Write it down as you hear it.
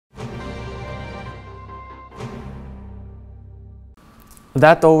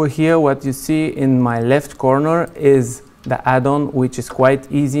That over here, what you see in my left corner, is the add-on, which is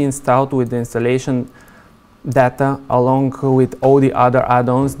quite easy installed with the installation data along with all the other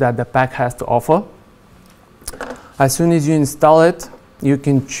add-ons that the pack has to offer. As soon as you install it, you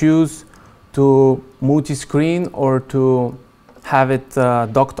can choose to multi-screen or to have it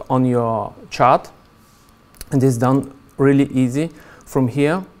docked on your chart, and this is done really easy from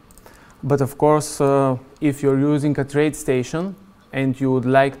here. But of course, if you're using a trade station and you would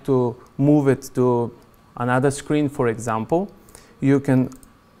like to move it to another screen, for example, you can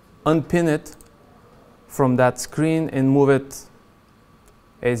unpin it from that screen and move it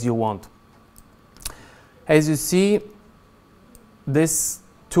as you want. As you see, this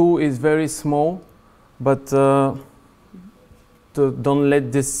tool is very small, but don't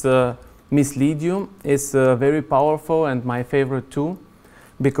let this mislead you. It's very powerful and my favorite tool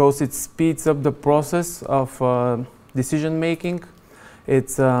because it speeds up the process of decision making.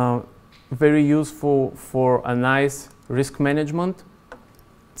 It's very useful for a nice risk management,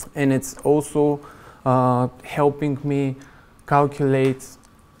 and it's also helping me calculate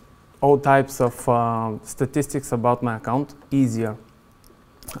all types of statistics about my account easier.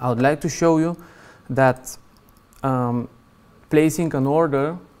 I would like to show you that placing an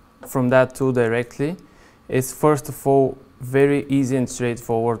order from that tool directly is first of all very easy and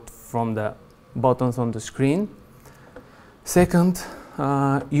straightforward from the buttons on the screen. Second,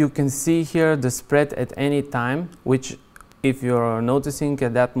 you can see here the spread at any time, which if you're noticing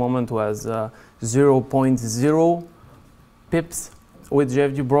at that moment was 0.0 pips with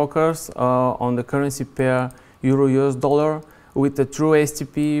JFD brokers on the currency pair Euro-US dollar. With the true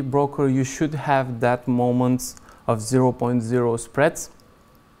STP broker, you should have that moments of 0.0 spreads,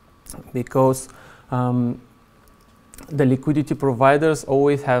 because the liquidity providers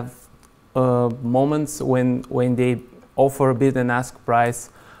always have moments when they offer a bid and ask price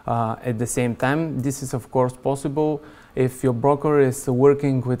at the same time. This is of course possible if your broker is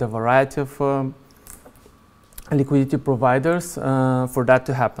working with a variety of liquidity providers for that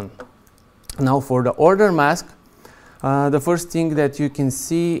to happen. Now for the order mask, the first thing that you can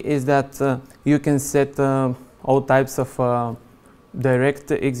see is that you can set all types of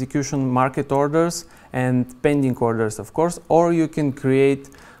direct execution market orders and pending orders, of course, or you can create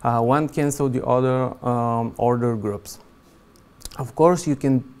one cancel the other order groups. Of course, you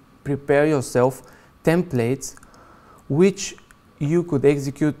can prepare yourself templates which you could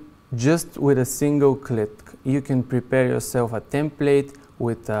execute just with a single click. You can prepare yourself a template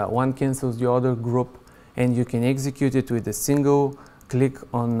with one cancels the other group, and you can execute it with a single click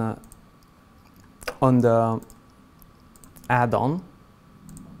on the add-on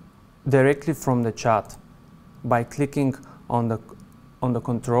directly from the chart by clicking on the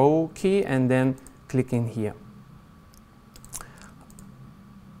control key and then clicking here.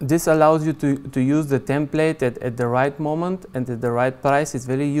 This allows you to use the template at the right moment and at the right price. It's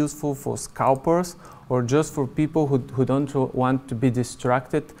very useful for scalpers or just for people who don't want to be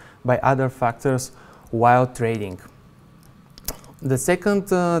distracted by other factors while trading. The second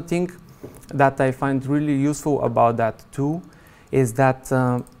thing that I find really useful about that tool is that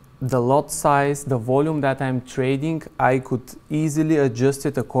the lot size, the volume that I'm trading, I could easily adjust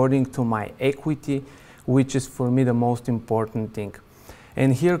it according to my equity, which is for me the most important thing.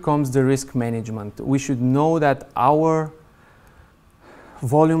 And here comes the risk management. We should know that our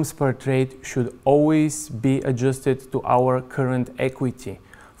volumes per trade should always be adjusted to our current equity.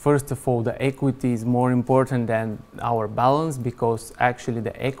 First of all, the equity is more important than our balance, because actually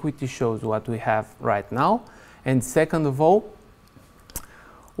the equity shows what we have right now. And second of all,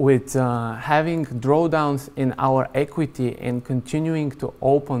 with having drawdowns in our equity and continuing to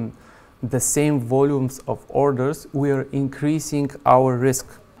open the same volumes of orders, we are increasing our risk.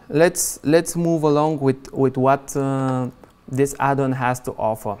 Let's move along with what this add-on has to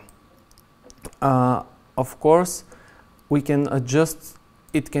offer. Of course, we can adjust.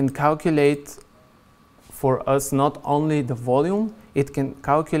 It can calculate for us not only the volume, it can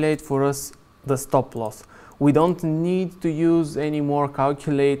calculate for us the stop loss. We don't need to use any more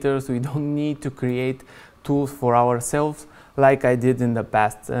calculators. We don't need to create tools for ourselves like I did in the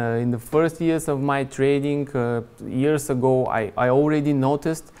past. In the first years of my trading, years ago, I already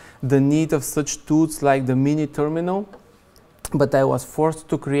noticed the need of such tools like the Mini Terminal, but I was forced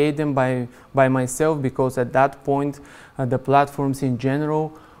to create them by myself, because at that point the platforms in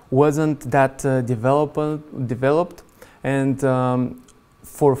general wasn't that developed, and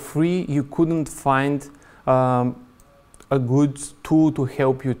for free you couldn't find a good tool to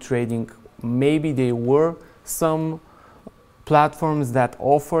help you trading. Maybe there were some platforms that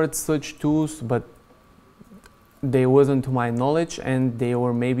offered such tools, but they wasn't to my knowledge and they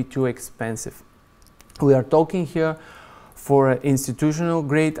were maybe too expensive. We are talking here for institutional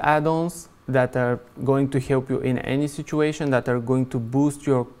grade add-ons that are going to help you in any situation, that are going to boost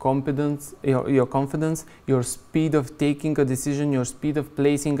your confidence, your speed of taking a decision, your speed of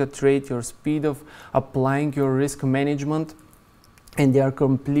placing a trade, your speed of applying your risk management, and they are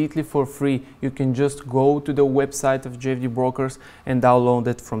completely for free. You can just go to the website of JFD Brokers and download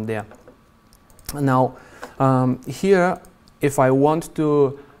it from there. Now, here, if I want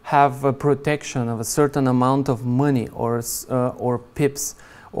to have a protection of a certain amount of money or pips,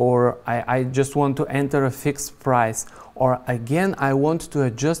 or I just want to enter a fixed price, or again I want to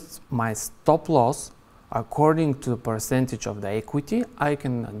adjust my stop loss according to the percentage of the equity, I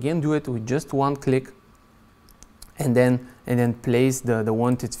can again do it with just one click and then place the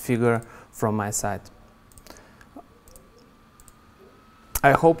wanted figure from my side.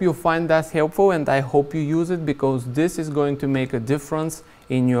 I hope you find that helpful, and I hope you use it, because this is going to make a difference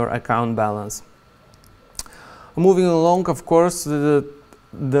in your account balance. Moving along, of course,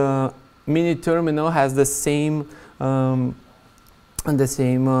 the mini terminal has the same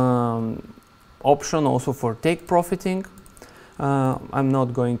option also for take profiting. I'm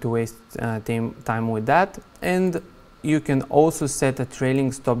not going to waste time with that, and you can also set a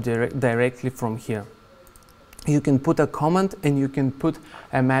trailing stop directly from here. You can put a comment and you can put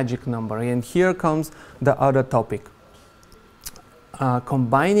a magic number, and here comes the other topic.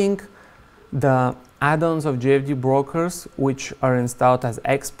 Combining the add-ons of JFD Brokers, which are installed as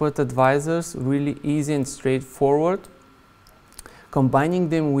expert advisors, really easy and straightforward. Combining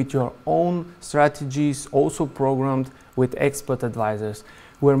them with your own strategies, also programmed with expert advisors.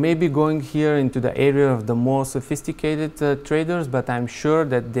 We're maybe going here into the area of the more sophisticated traders, but I'm sure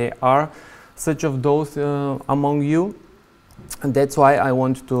that there are such of those among you, and that's why I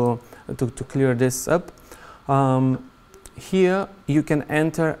want to clear this up. Here you can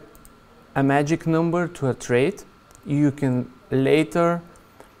enter a magic number to a trade. You can later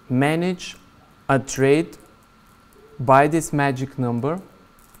manage a trade by this magic number,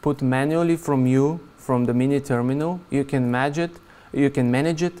 put manually from the mini terminal. You can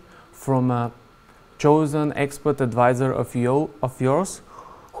manage it from a chosen expert advisor of yours,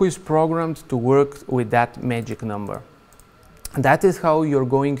 who is programmed to work with that magic number. That is how you're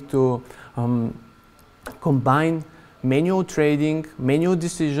going to combine manual trading, manual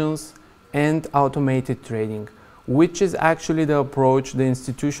decisions, and automated trading, which is actually the approach the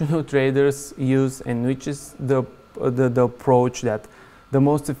institutional traders use, and which is the approach that the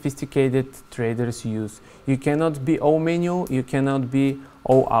most sophisticated traders use. You cannot be all manual, you cannot be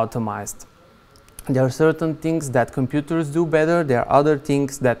all automized. There are certain things that computers do better, there are other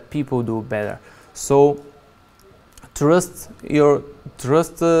things that people do better. So trust your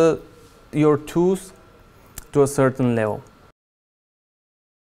tools to a certain level.